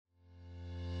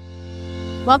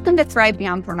Welcome to Thrive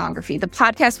Beyond Pornography, the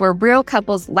podcast where real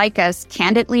couples like us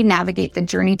candidly navigate the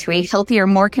journey to a healthier,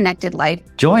 more connected life.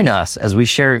 Join us as we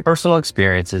share personal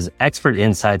experiences, expert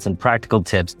insights, and practical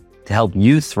tips to help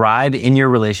you thrive in your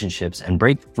relationships and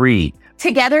break free.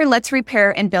 Together, let's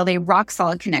repair and build a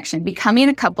rock-solid connection, becoming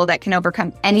a couple that can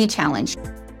overcome any challenge.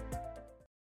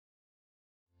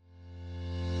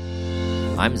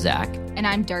 I'm Zach. And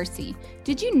I'm Darcy.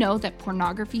 Did you know that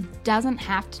pornography doesn't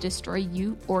have to destroy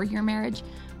you or your marriage?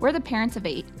 We're the parents of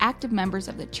 8 active members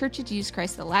of the Church of Jesus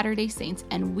Christ of Latter-day Saints,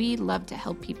 and we love to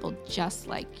help people just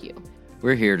like you.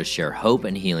 We're here to share hope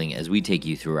and healing as we take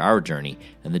you through our journey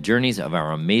and the journeys of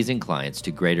our amazing clients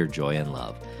to greater joy and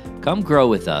love. Come grow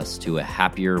with us to a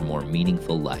happier, more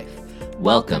meaningful life.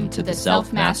 Welcome to the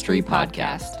Self-Mastery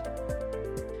Podcast.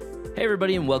 Hey,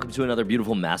 everybody, and welcome to another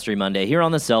beautiful Mastery Monday here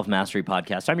on the Self-Mastery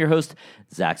Podcast. I'm your host,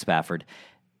 Zach Spafford.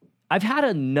 I've had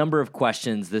a number of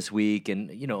questions this week,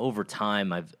 and over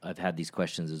time, I've had these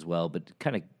questions as well, but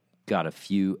kind of got a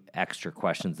few extra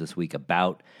questions this week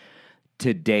about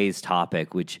today's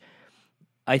topic, which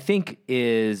I think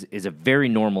is a very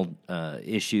normal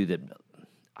issue that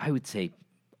I would say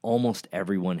almost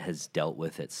everyone has dealt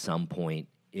with at some point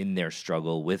in their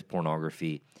struggle with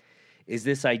pornography. Is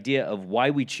this idea of why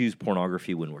we choose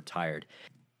pornography when we're tired.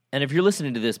 And if you're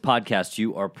listening to this podcast,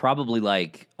 you are probably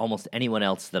like almost anyone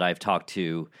else that I've talked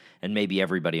to, and maybe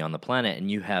everybody on the planet, and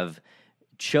you have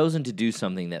chosen to do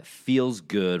something that feels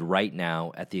good right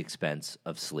now at the expense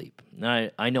of sleep. Now,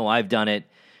 I know I've done it,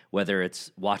 whether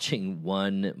it's watching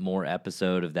one more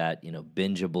episode of that,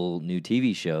 bingeable new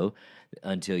TV show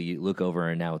until you look over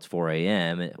and now it's 4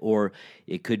 a.m., or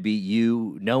it could be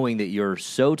you knowing that you're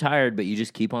so tired, but you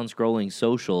just keep on scrolling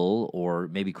social, or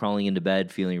maybe crawling into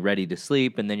bed feeling ready to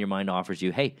sleep, and then your mind offers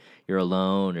you, hey, you're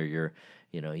alone, or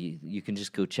you can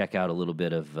just go check out a little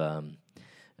bit of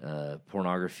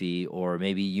pornography, or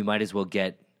maybe you might as well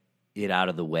get it out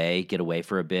of the way, get away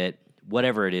for a bit,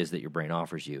 whatever it is that your brain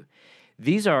offers you.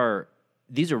 These are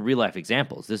real-life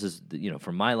examples. This is,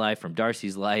 from my life, from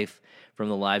Darcy's life, from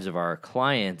the lives of our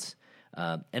clients,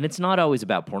 and it's not always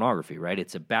about pornography, right?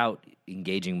 It's about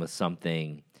engaging with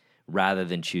something rather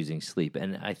than choosing sleep.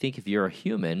 And I think if you're a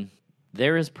human,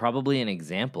 there is probably an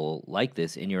example like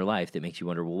this in your life that makes you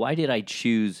wonder, well, why did I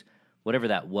choose whatever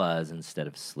that was instead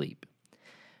of sleep?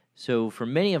 So for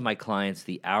many of my clients,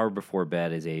 the hour before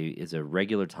bed is a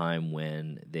regular time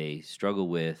when they struggle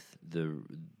with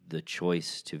the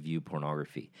choice to view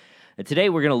pornography. And today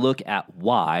we're going to look at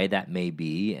why that may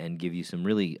be and give you some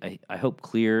really, I hope,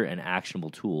 clear and actionable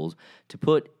tools to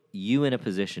put you in a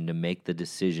position to make the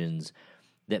decisions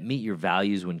that meet your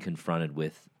values when confronted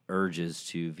with urges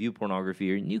to view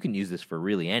pornography. And you can use this for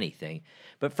really anything.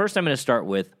 But first I'm going to start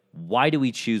with, why do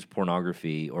we choose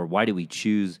pornography, or why do we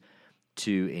choose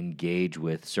to engage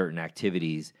with certain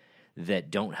activities that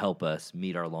don't help us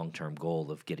meet our long-term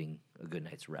goal of getting a good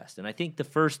night's rest? And I think the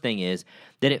first thing is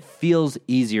that it feels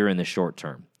easier in the short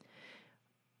term.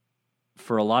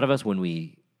 For a lot of us, when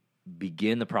we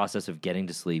begin the process of getting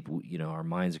to sleep, our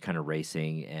minds are kind of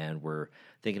racing, and we're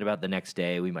thinking about the next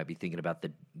day. We might be thinking about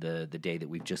the day that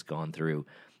we've just gone through.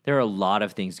 There are a lot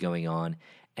of things going on,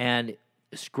 and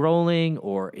scrolling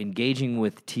or engaging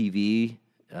with TV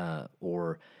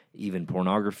or even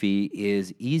pornography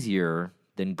is easier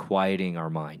than quieting our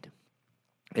mind.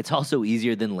 It's also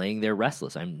easier than laying there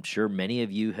restless. I'm sure many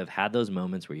of you have had those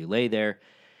moments where you lay there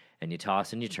and you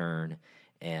toss and you turn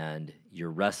and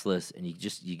you're restless and you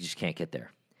just can't get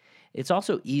there. It's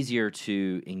also easier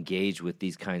to engage with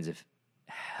these kinds of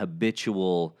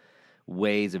habitual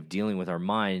ways of dealing with our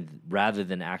mind rather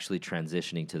than actually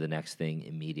transitioning to the next thing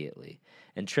immediately.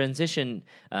 And transition,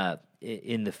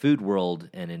 in the food world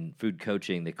and in food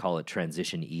coaching, they call it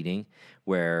transition eating,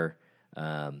 where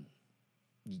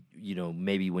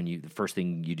maybe the first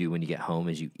thing you do when you get home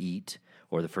is you eat,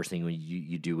 or the first thing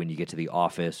you do when you get to the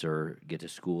office or get to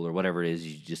school or whatever it is,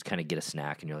 you just kind of get a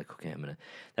snack and you're like, okay,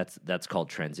 that's called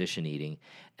transition eating.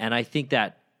 And I think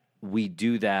that we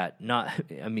do that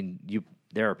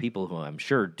there are people who I'm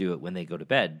sure do it when they go to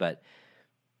bed, but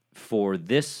for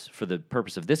the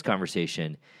purpose of this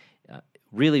conversation,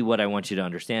 really what I want you to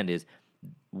understand is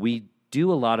we do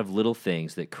a lot of little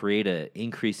things that create an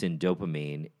increase in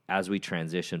dopamine as we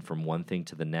transition from one thing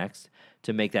to the next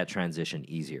to make that transition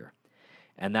easier.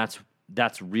 And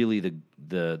that's really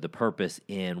the purpose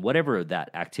in whatever that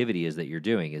activity is that you're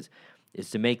doing is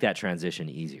to make that transition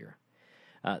easier.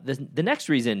 The next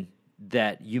reason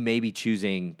that you may be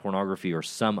choosing pornography or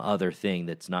some other thing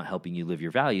that's not helping you live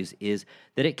your values is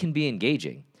that it can be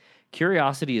engaging.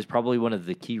 Curiosity is probably one of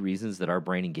the key reasons that our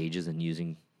brain engages in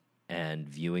using and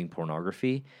viewing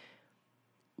pornography.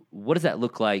 What does that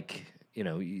look like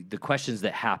the questions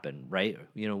that happen, right?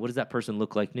 What does that person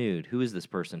look like nude? Who is this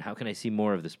person? How can I see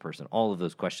more of this person? All of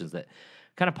those questions that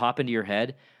kind of pop into your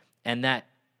head, and that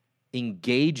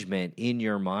engagement in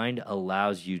your mind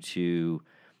allows you to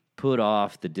put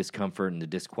off the discomfort and the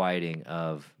disquieting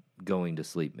of going to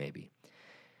sleep maybe.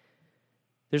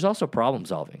 There's also problem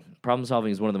solving. Problem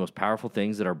solving is one of the most powerful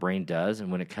things that our brain does,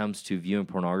 and when it comes to viewing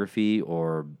pornography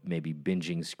or maybe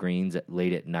binging screens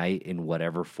late at night in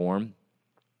whatever form,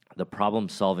 the problem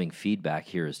solving feedback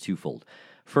here is twofold.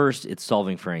 First, it's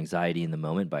solving for anxiety in the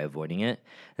moment by avoiding it,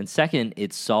 and second,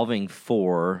 it's solving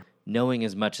for knowing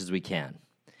as much as we can.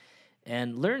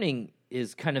 And learning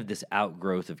is kind of this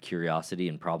outgrowth of curiosity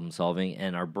and problem solving,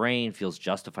 and our brain feels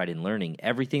justified in learning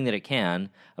everything that it can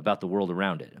about the world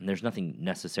around it. And there's nothing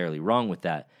necessarily wrong with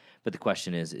that, but the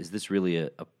question is this really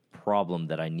a problem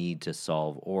that I need to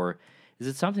solve, or is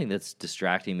it something that's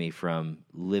distracting me from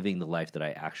living the life that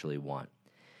I actually want?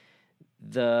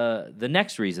 The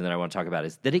next reason that I want to talk about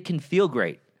is that it can feel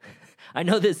great. I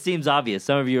know this seems obvious.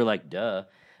 Some of you are like, duh.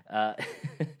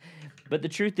 But the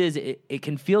truth is, it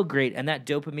can feel great, and that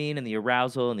dopamine and the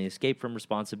arousal and the escape from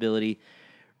responsibility,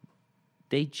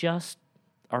 they just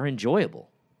are enjoyable.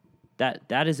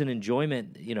 That is an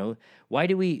enjoyment. Why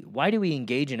do we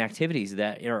engage in activities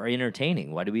that are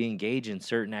entertaining? Why do we engage in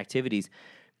certain activities,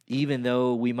 even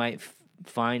though we might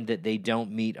find that they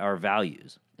don't meet our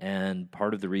values? And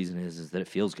part of the reason is that it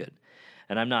feels good.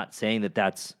 And I'm not saying that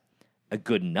that's a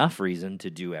good enough reason to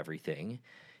do everything.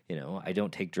 I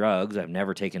don't take drugs. I've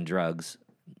never taken drugs,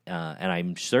 and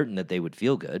I'm certain that they would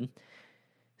feel good.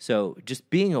 So just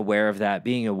being aware of that,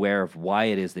 being aware of why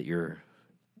it is that you're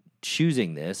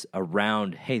choosing this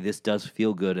around, hey, this does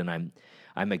feel good, and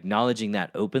I'm acknowledging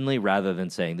that openly rather than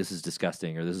saying this is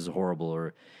disgusting or this is horrible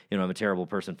or I'm a terrible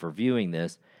person for viewing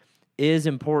this, is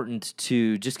important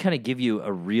to just kind of give you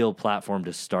a real platform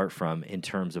to start from in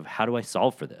terms of how do I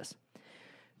solve for this.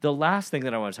 The last thing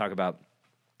that I want to talk about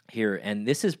here, and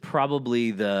this is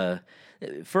probably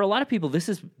for a lot of people, this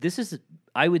is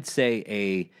I would say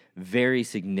a very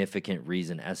significant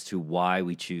reason as to why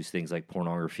we choose things like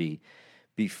pornography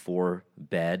before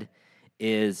bed,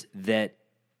 is that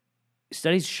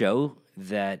studies show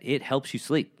that it helps you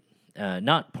sleep.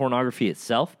 Not pornography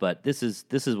itself, but this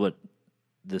is what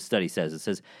the study says. It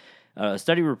says a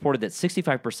study reported that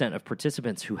 65% of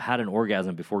participants who had an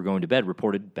orgasm before going to bed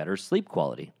reported better sleep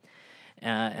quality.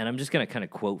 And I'm just going to kind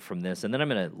of quote from this, and then I'm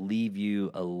going to leave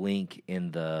you a link in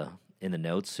the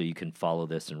notes so you can follow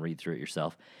this and read through it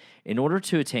yourself. In order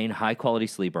to attain high-quality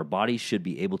sleep, our bodies should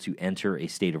be able to enter a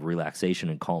state of relaxation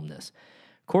and calmness.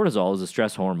 Cortisol is a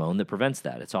stress hormone that prevents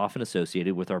that. It's often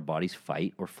associated with our body's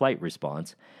fight or flight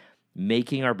response,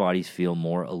 making our bodies feel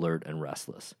more alert and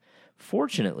restless.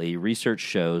 Fortunately, research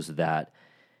shows that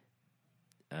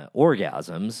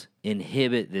orgasms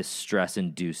inhibit this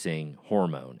stress-inducing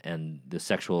hormone, and the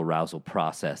sexual arousal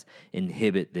process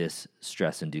inhibit this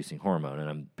stress-inducing hormone. And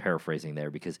I'm paraphrasing there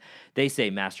because they say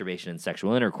masturbation and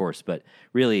sexual intercourse, but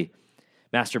really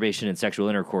masturbation and sexual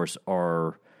intercourse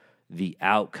are the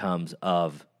outcomes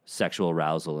of sexual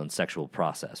arousal and sexual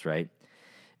process, right?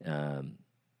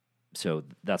 So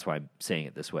that's why I'm saying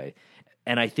it this way.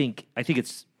 And I think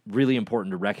it's really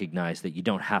important to recognize that you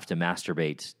don't have to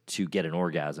masturbate to get an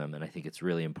orgasm. And I think it's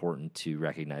really important to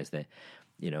recognize that,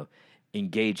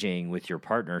 engaging with your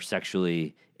partner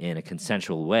sexually in a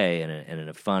consensual way and in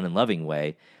a fun and loving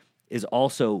way is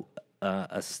also,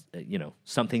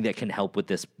 something that can help with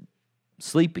this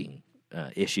sleeping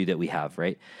issue that we have,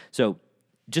 right? So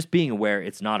just being aware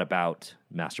it's not about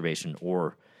masturbation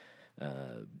or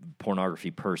pornography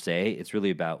per se. It's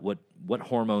really about what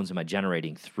hormones am I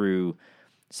generating through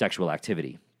sexual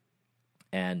activity.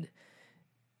 And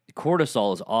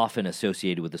cortisol is often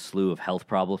associated with a slew of health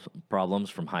problems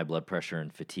from high blood pressure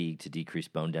and fatigue to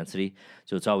decreased bone density.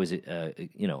 So it's always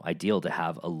ideal to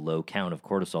have a low count of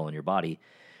cortisol in your body,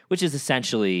 which is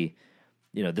essentially,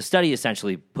 the study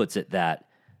essentially puts it that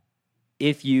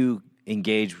if you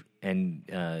engage and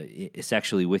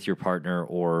sexually with your partner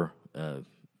or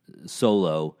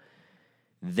solo,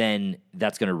 then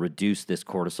that's going to reduce this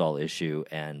cortisol issue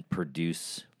and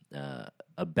produce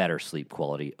a better sleep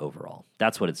quality overall.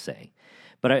 That's what it's saying.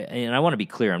 But I want to be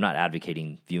clear, I'm not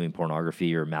advocating viewing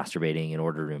pornography or masturbating in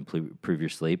order to improve your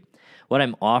sleep. What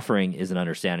I'm offering is an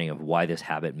understanding of why this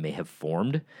habit may have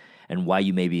formed and why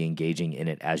you may be engaging in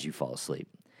it as you fall asleep.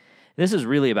 This is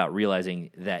really about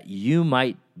realizing that you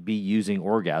might be using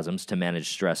orgasms to manage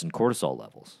stress and cortisol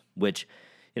levels, which,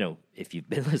 if you've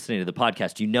been listening to the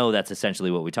podcast, that's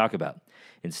essentially what we talk about.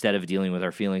 Instead of dealing with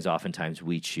our feelings, oftentimes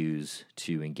we choose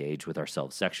to engage with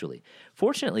ourselves sexually.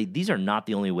 Fortunately, these are not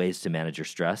the only ways to manage your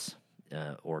stress.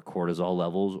 or cortisol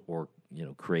levels or,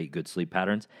 create good sleep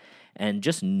patterns. And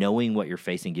just knowing what you're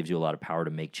facing gives you a lot of power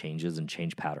to make changes and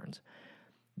change patterns.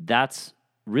 That's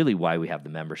really why we have the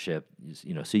membership,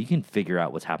 so you can figure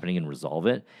out what's happening and resolve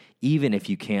it, even if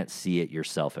you can't see it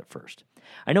yourself at first.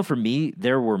 I know for me,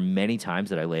 there were many times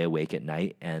that I lay awake at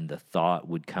night and the thought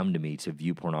would come to me to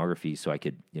view pornography so I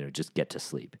could, just get to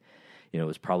sleep. It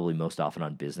was probably most often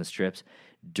on business trips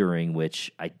during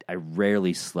which I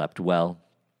rarely slept well.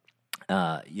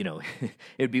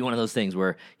 It'd be one of those things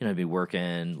where, I'd be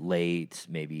working late,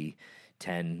 maybe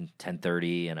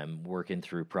 10:30, and I'm working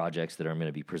through projects that I'm going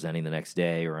to be presenting the next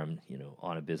day, or I'm,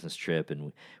 on a business trip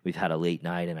and we've had a late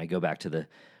night and I go back to the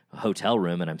hotel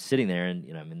room and I'm sitting there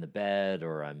and, I'm in the bed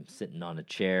or I'm sitting on a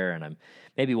chair and I'm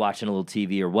maybe watching a little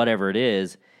TV or whatever it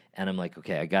is. And I'm like,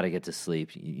 okay, I got to get to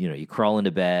sleep. You crawl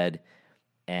into bed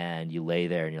and you lay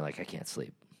there and you're like, I can't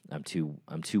sleep. I'm too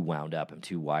wound up. I'm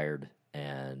too wired.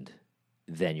 And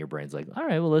then your brain's like, all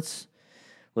right, well, let's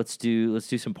do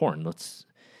some porn. Let's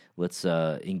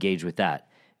engage with that.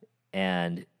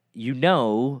 And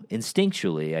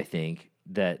instinctually, I think,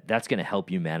 that's going to help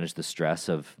you manage the stress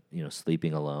of,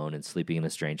 sleeping alone and sleeping in a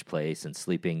strange place and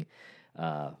sleeping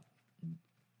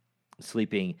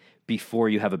before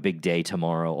you have a big day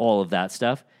tomorrow, all of that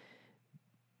stuff.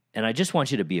 And I just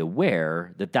want you to be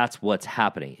aware that that's what's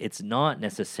happening. It's not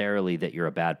necessarily that you're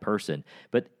a bad person,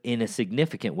 but in a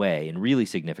significant way, in really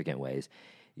significant ways,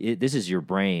 this is your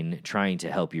brain trying to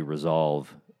help you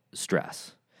resolve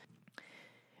stress.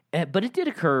 But it did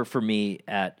occur for me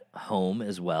at home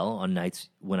as well, on nights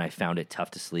when I found it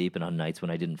tough to sleep and on nights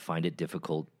when I didn't find it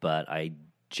difficult, but I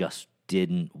just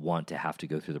didn't want to have to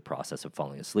go through the process of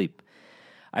falling asleep.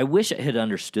 I wish I had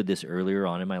understood this earlier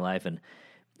on in my life, and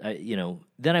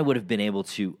then I would have been able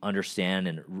to understand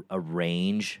and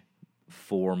arrange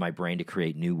for my brain to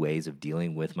create new ways of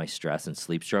dealing with my stress and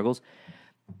sleep struggles.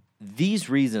 These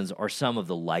reasons are some of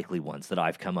the likely ones that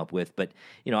I've come up with, but,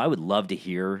 I would love to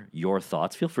hear your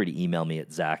thoughts. Feel free to email me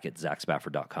at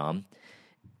zach@zachspafford.com,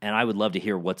 and I would love to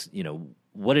hear what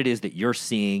it is that you're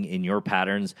seeing in your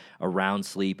patterns around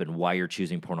sleep and why you're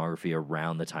choosing pornography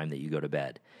around the time that you go to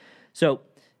bed. So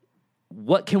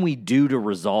what can we do to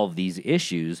resolve these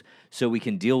issues so we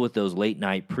can deal with those late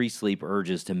night pre-sleep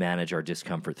urges to manage our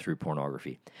discomfort through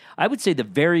pornography? I would say the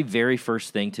very, very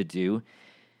first thing to do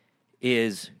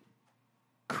is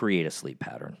create a sleep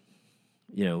pattern.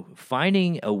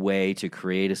 Finding a way to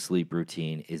create a sleep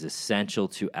routine is essential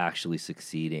to actually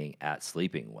succeeding at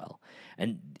sleeping well.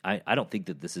 And I don't think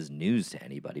that this is news to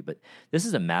anybody, but this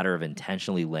is a matter of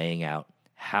intentionally laying out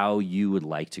how you would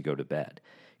like to go to bed.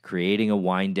 Creating a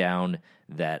wind down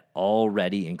that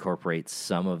already incorporates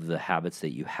some of the habits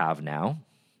that you have now,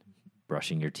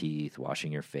 brushing your teeth,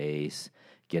 washing your face,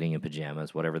 getting in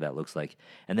pajamas, whatever that looks like,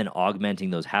 and then augmenting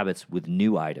those habits with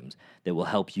new items that will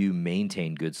help you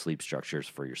maintain good sleep structures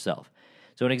for yourself.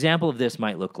 So an example of this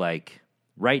might look like,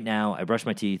 right now, I brush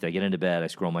my teeth, I get into bed, I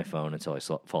scroll my phone until I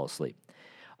fall asleep.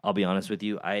 I'll be honest with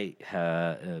you,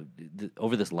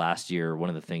 over this last year, one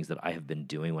of the things that I have been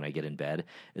doing when I get in bed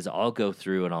is I'll go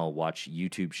through and I'll watch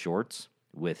YouTube shorts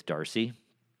with Darcy.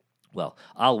 Well,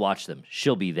 I'll watch them.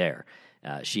 She'll be there.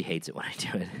 She hates it when I do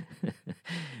it.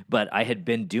 But I had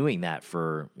been doing that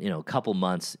for, a couple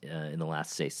months in the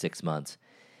last, say, 6 months.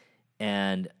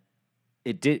 And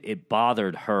it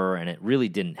bothered her, and it really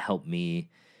didn't help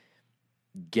me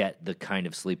get the kind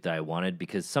of sleep that I wanted,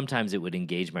 because sometimes it would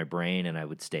engage my brain and I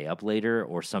would stay up later,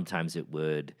 or sometimes it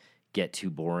would get too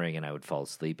boring and I would fall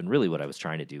asleep. And really what I was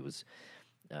trying to do was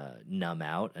numb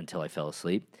out until I fell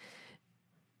asleep.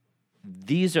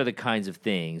 These are the kinds of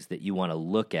things that you want to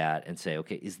look at and say,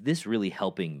 okay, is this really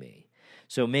helping me?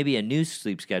 So maybe a new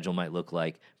sleep schedule might look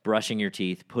like brushing your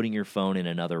teeth, putting your phone in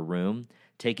another room,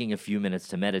 taking a few minutes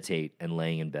to meditate, and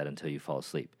laying in bed until you fall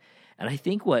asleep. And I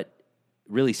think what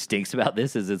really stinks about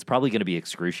this is it's probably going to be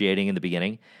excruciating in the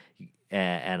beginning.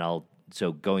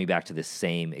 So going back to this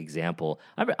same example,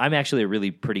 I'm actually a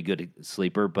really pretty good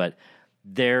sleeper, but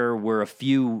there were a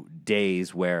few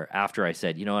days where after I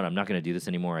said, you know what, I'm not going to do this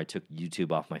anymore, I took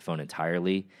YouTube off my phone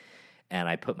entirely, and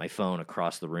I put my phone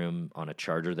across the room on a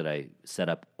charger that I set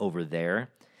up over there.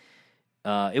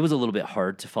 It was a little bit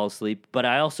hard to fall asleep, but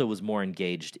I also was more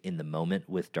engaged in the moment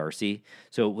with Darcy.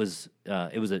 So it was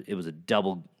a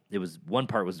double. It was, one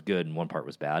part was good and one part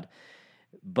was bad.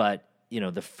 But,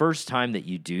 the first time that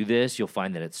you do this, you'll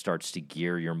find that it starts to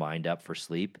gear your mind up for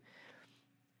sleep.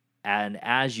 And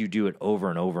as you do it over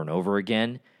and over and over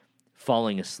again,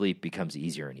 falling asleep becomes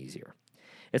easier and easier.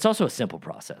 It's also a simple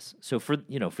process. So for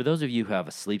those of you who have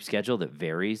a sleep schedule that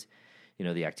varies,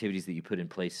 the activities that you put in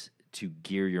place to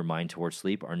gear your mind towards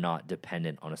sleep are not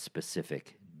dependent on a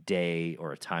specific day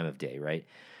or a time of day, right?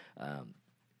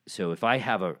 So if I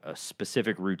have a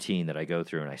specific routine that I go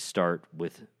through and I start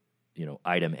with,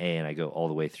 item A and I go all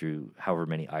the way through however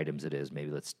many items it is,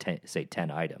 maybe let's say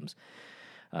 10 items.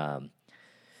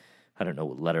 I don't know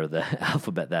what letter of the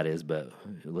alphabet that is, but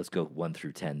let's go 1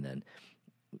 through 10 then.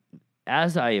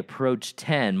 As I approach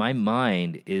 10, my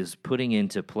mind is putting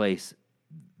into place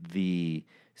the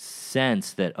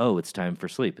sense that, it's time for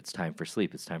sleep, it's time for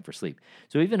sleep, it's time for sleep.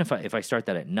 So even if I start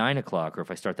that at 9 o'clock or if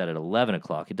I start that at 11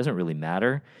 o'clock, it doesn't really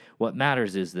matter. What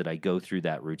matters is that I go through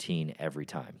that routine every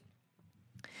time.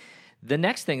 The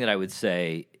next thing that I would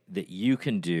say that you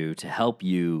can do to help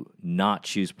you not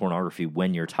choose pornography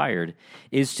when you're tired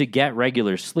is to get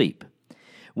regular sleep.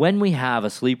 When we have a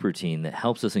sleep routine that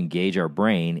helps us engage our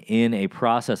brain in a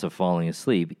process of falling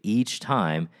asleep each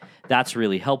time, that's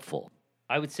really helpful.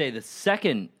 I would say the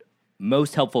second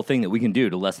most helpful thing that we can do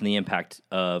to lessen the impact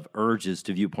of urges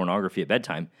to view pornography at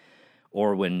bedtime,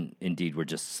 or when indeed we're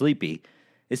just sleepy,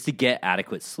 is to get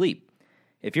adequate sleep.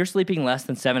 If you're sleeping less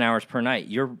than 7 hours per night,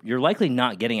 you're likely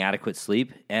not getting adequate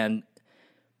sleep, and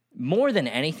more than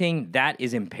anything, that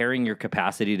is impairing your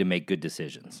capacity to make good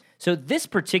decisions. So this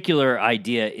particular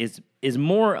idea is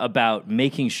more about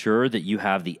making sure that you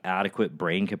have the adequate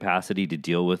brain capacity to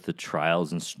deal with the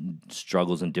trials and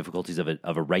struggles and difficulties of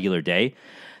a regular day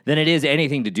than it is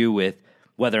anything to do with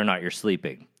whether or not you're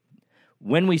sleeping.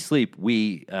 When we sleep,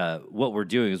 what we're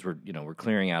doing is we're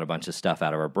clearing out a bunch of stuff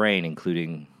out of our brain,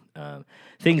 including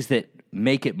things that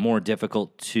make it more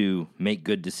difficult to make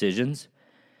good decisions.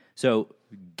 So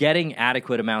getting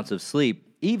adequate amounts of sleep,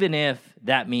 even if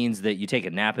that means that you take a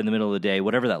nap in the middle of the day,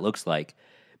 whatever that looks like,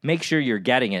 make sure you're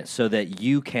getting it so that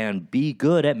you can be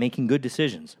good at making good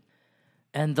decisions.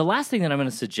 And the last thing that I'm going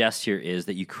to suggest here is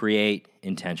that you create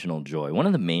intentional joy. One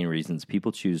of the main reasons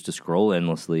people choose to scroll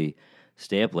endlessly,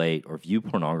 stay up late, or view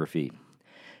pornography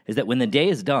is that when the day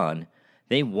is done,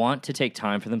 they want to take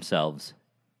time for themselves,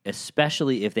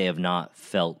 especially if they have not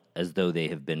felt as though they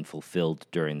have been fulfilled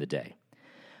during the day.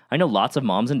 I know lots of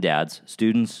moms and dads,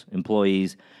 students,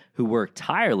 employees who work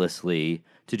tirelessly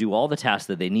to do all the tasks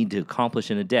that they need to accomplish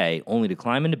in a day, only to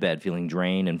climb into bed feeling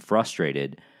drained and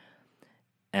frustrated,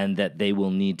 and that they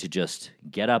will need to just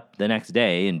get up the next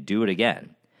day and do it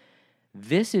again.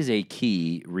 This is a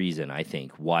key reason, I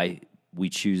think, why we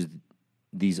choose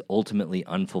these ultimately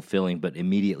unfulfilling but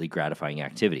immediately gratifying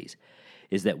activities,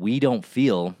 is that we don't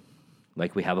feel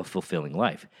like we have a fulfilling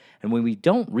life. And when we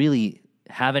don't really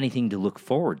have anything to look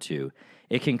forward to,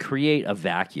 it can create a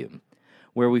vacuum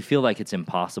where we feel like it's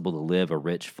impossible to live a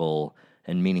rich, full,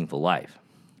 and meaningful life.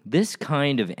 This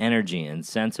kind of energy and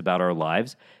sense about our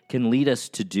lives can lead us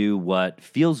to do what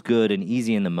feels good and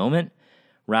easy in the moment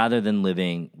rather than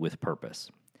living with purpose.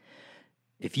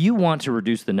 If you want to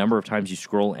reduce the number of times you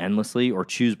scroll endlessly or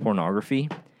choose pornography,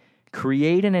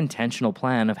 create an intentional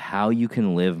plan of how you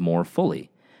can live more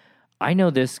fully. I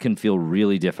know this can feel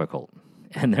really difficult,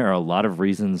 and there are a lot of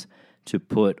reasons to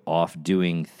put off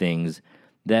doing things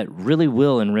that really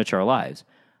will enrich our lives.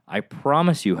 I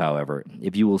promise you, however,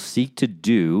 if you will seek to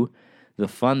do the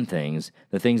fun things,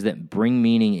 the things that bring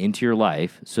meaning into your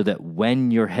life, so that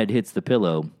when your head hits the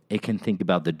pillow, it can think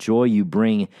about the joy you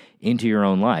bring into your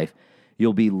own life,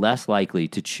 you'll be less likely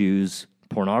to choose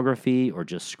pornography or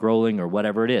just scrolling or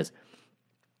whatever it is.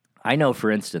 I know, for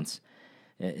instance,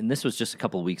 and this was just a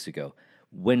couple of weeks ago,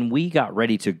 when we got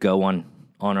ready to go on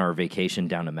our vacation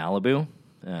down to Malibu,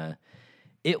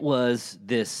 it was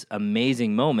this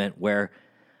amazing moment where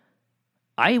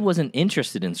I wasn't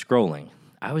interested in scrolling.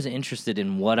 I was interested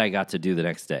in what I got to do the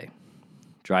next day.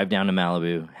 Drive down to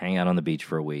Malibu, hang out on the beach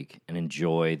for a week, and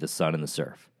enjoy the sun and the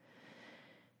surf.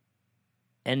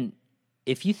 And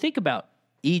if you think about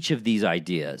each of these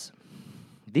ideas,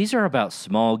 these are about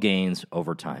small gains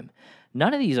over time.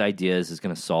 None of these ideas is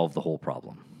going to solve the whole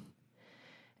problem.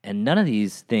 And none of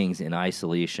these things in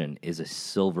isolation is a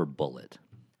silver bullet.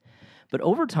 But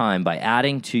over time, by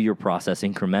adding to your process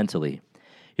incrementally,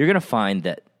 you're going to find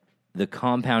that the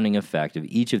compounding effect of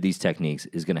each of these techniques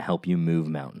is going to help you move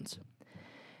mountains.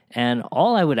 And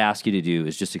all I would ask you to do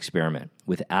is just experiment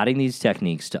with adding these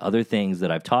techniques to other things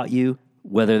that I've taught you,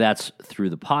 whether that's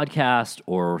through the podcast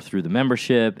or through the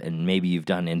membership, and maybe you've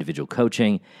done individual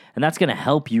coaching, and that's going to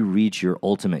help you reach your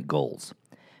ultimate goals.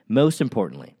 Most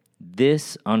importantly,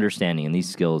 this understanding and these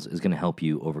skills is going to help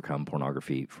you overcome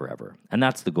pornography forever. And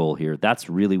that's the goal here. That's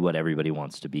really what everybody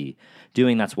wants to be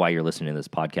doing. That's why you're listening to this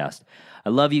podcast. I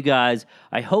love you guys.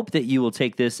 I hope that you will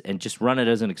take this and just run it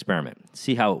as an experiment.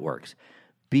 See how it works.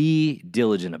 Be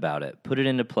diligent about it. Put it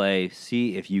into play.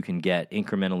 See if you can get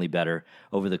incrementally better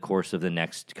over the course of the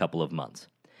next couple of months.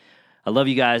 I love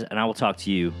you guys, and I will talk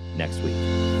to you next week.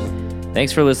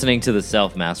 Thanks for listening to the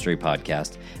Self Mastery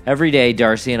Podcast. Every day,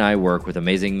 Darcy and I work with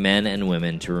amazing men and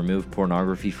women to remove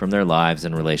pornography from their lives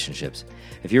and relationships.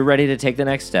 If you're ready to take the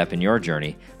next step in your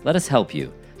journey, let us help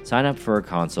you. Sign up for a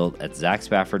consult at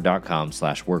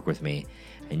zachspafford.com/workwithme,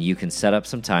 and you can set up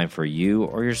some time for you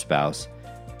or your spouse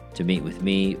to meet with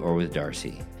me or with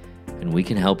Darcy, and we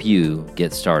can help you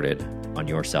get started on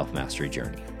your self-mastery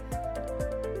journey.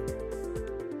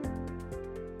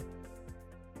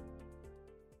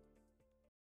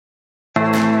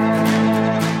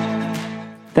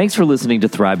 Thanks for listening to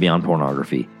Thrive Beyond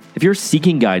Pornography. If you're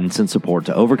seeking guidance and support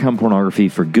to overcome pornography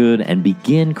for good and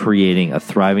begin creating a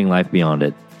thriving life beyond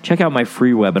it, check out my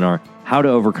free webinar, How to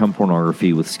Overcome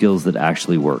Pornography with Skills That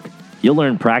Actually Work. You'll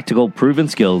learn practical, proven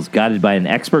skills guided by an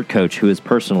expert coach who has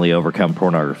personally overcome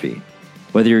pornography.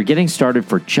 Whether you're getting started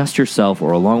for just yourself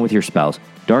or along with your spouse,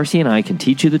 Darcy and I can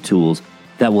teach you the tools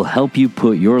that will help you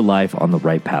put your life on the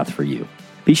right path for you.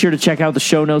 Be sure to check out the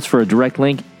show notes for a direct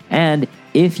link, and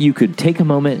if you could take a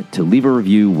moment to leave a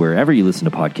review wherever you listen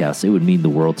to podcasts, it would mean the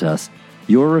world to us.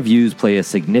 Your reviews play a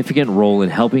significant role in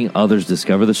helping others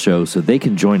discover the show so they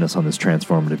can join us on this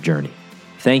transformative journey.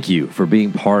 Thank you for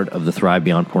being part of the Thrive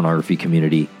Beyond Pornography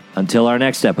community. Until our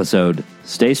next episode,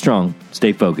 stay strong,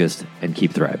 stay focused, and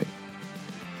keep thriving.